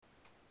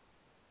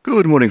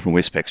Good morning from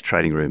Westpac's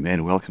trading room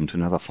and welcome to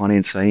another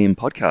Finance AM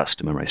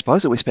podcast. I'm Ray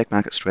Spicer, Westpac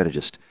market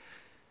strategist.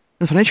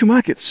 In the financial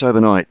markets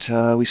overnight,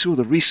 we saw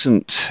the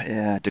recent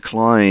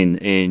decline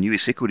in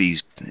US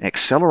equities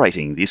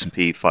accelerating. The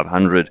S&P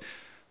 500,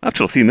 up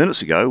till a few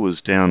minutes ago,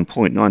 was down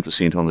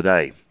 0.9% on the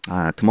day.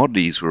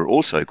 Commodities were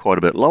also quite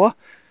a bit lower.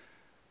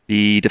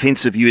 The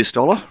defensive US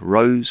dollar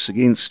rose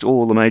against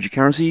all the major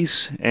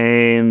currencies,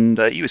 and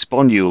US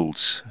bond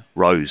yields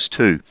rose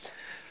too.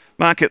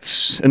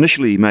 Markets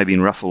initially may have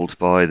been ruffled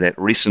by that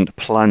recent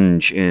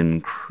plunge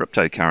in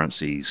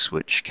cryptocurrencies,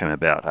 which came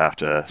about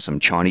after some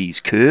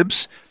Chinese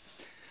curbs,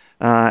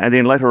 and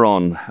then later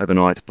on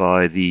overnight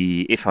by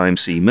the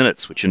FOMC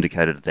minutes, which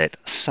indicated that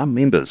some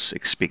members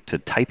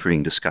expected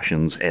tapering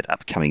discussions at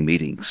upcoming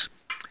meetings.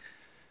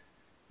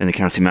 In the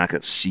currency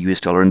markets,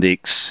 US dollar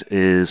index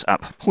is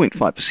up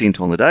 0.5%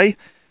 on the day,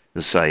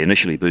 as I say,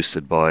 initially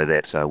boosted by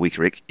that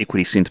weaker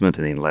equity sentiment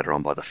and then later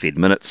on by the Fed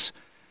minutes.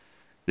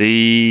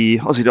 The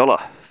Aussie dollar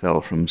fell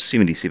from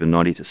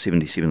 77.90 to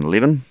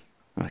 77.11,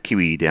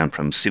 Kiwi down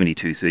from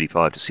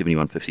 72.35 to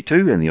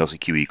 71.52, and the Aussie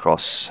Kiwi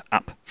cross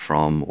up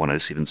from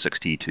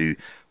 107.60 to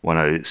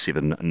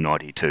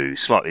 107.92.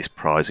 Slightly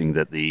surprising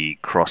that the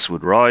cross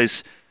would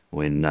rise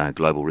when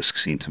global risk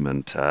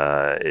sentiment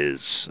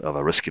is of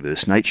a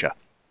risk-averse nature.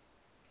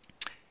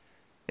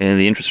 In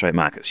the interest rate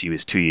markets,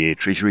 US 2-year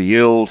Treasury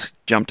yield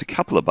jumped a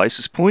couple of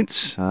basis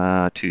points,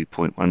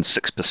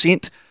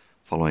 2.16%.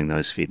 Following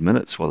those Fed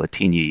minutes, while the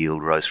 10-year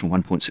yield rose from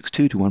 1.62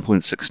 to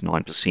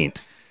 1.69%.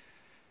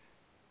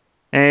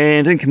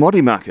 And in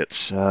commodity markets,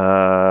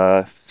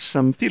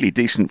 some fairly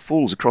decent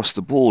falls across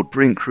the board.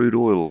 Brent crude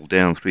oil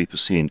down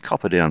 3%,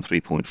 copper down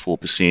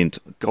 3.4%,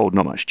 gold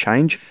not much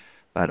change,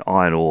 but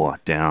iron ore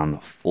down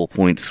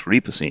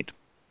 4.3%.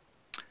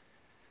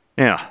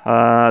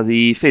 Now,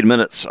 the Fed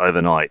minutes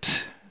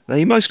overnight,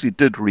 they mostly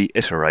did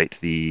reiterate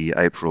the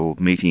April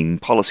meeting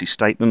policy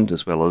statement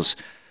as well as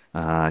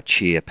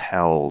Chair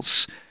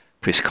Powell's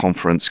press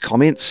conference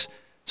comments,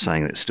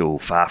 saying that it's still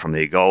far from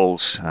their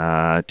goals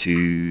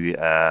to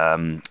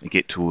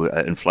get to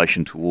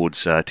inflation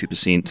towards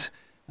 2%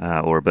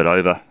 or a bit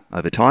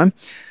over time.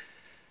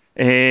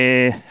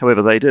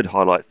 However, they did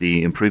highlight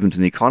the improvement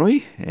in the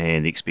economy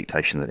and the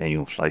expectation that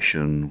annual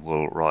inflation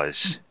will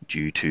rise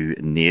due to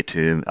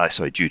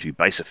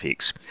base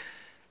effects.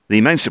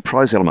 The main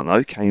surprise element,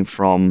 though, came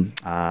from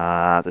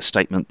the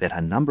statement that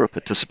a number of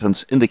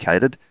participants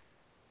indicated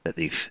that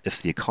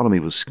if the economy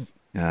was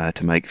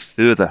to make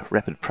further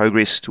rapid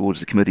progress towards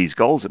the committee's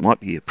goals, it might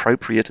be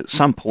appropriate at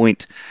some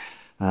point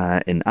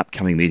in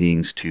upcoming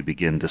meetings to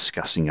begin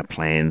discussing a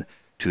plan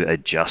to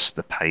adjust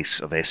the pace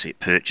of asset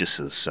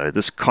purchases. So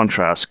this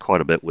contrasts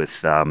quite a bit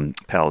with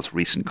Powell's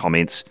recent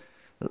comments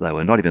that they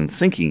were not even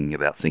thinking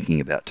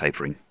about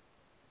tapering.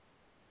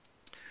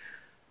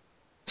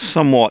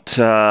 Somewhat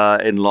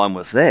in line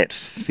with that,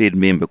 Fed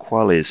member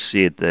Quayle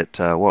said that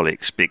while he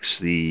expects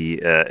the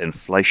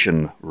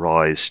inflation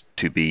rise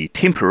to be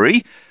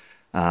temporary,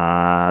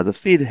 the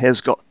Fed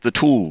has got the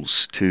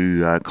tools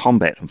to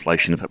combat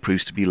inflation if it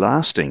proves to be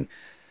lasting.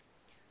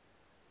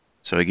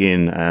 So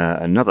again,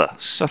 another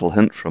subtle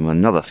hint from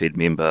another Fed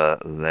member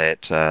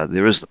that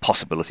there is the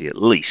possibility at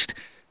least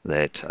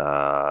that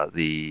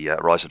the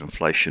rise in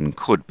inflation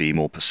could be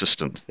more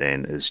persistent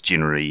than is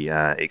generally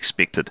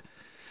expected.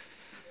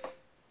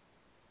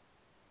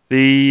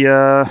 The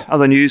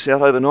other news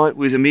out overnight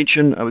was a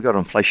mention. We got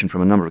inflation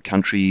from a number of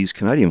countries.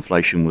 Canadian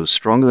inflation was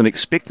stronger than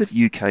expected.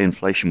 UK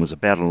inflation was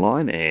about in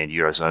line, and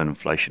Eurozone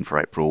inflation for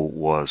April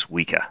was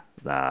weaker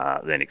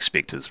than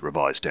expected,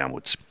 revised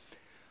downwards.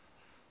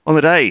 On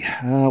the day,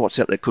 what's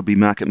out there could be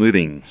market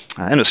moving.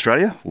 In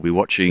Australia, we'll be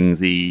watching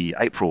the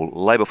April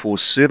labour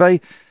force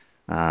survey.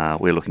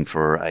 We're looking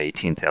for a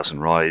 10,000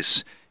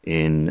 rise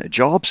in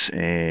jobs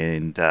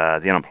and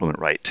the unemployment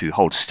rate to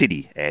hold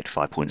steady at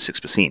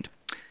 5.6%.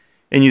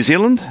 In New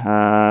Zealand,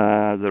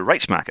 the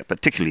rates market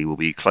particularly will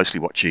be closely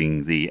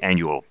watching the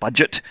annual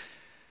budget.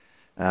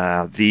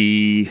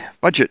 The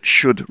budget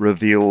should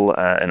reveal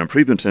an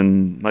improvement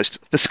in most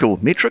fiscal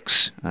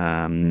metrics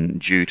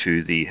due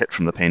to the hit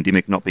from the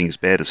pandemic not being as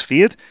bad as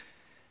feared.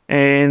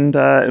 And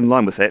in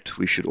line with that,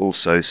 we should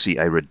also see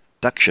a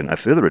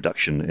further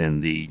reduction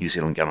in the New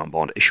Zealand government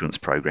bond issuance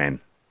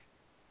program.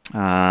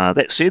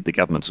 That said, the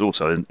government's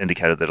also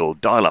indicated that it'll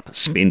dial up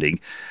spending.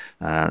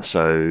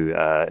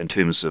 So in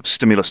terms of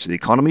stimulus to the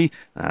economy,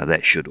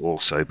 that should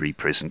also be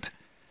present.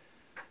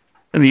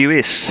 In the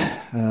US,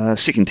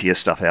 second-tier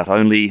stuff out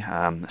only,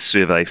 a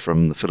survey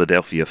from the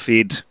Philadelphia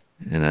Fed,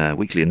 and a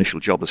weekly initial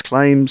jobless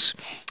claims,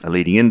 a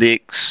leading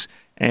index,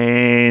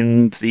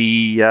 and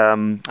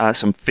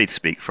some Fed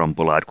speak from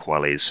Bullard,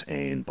 Quayle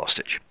and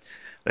Bostich.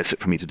 That's it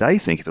from me today.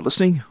 Thank you for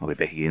listening. I'll be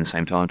back again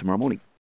same time tomorrow morning.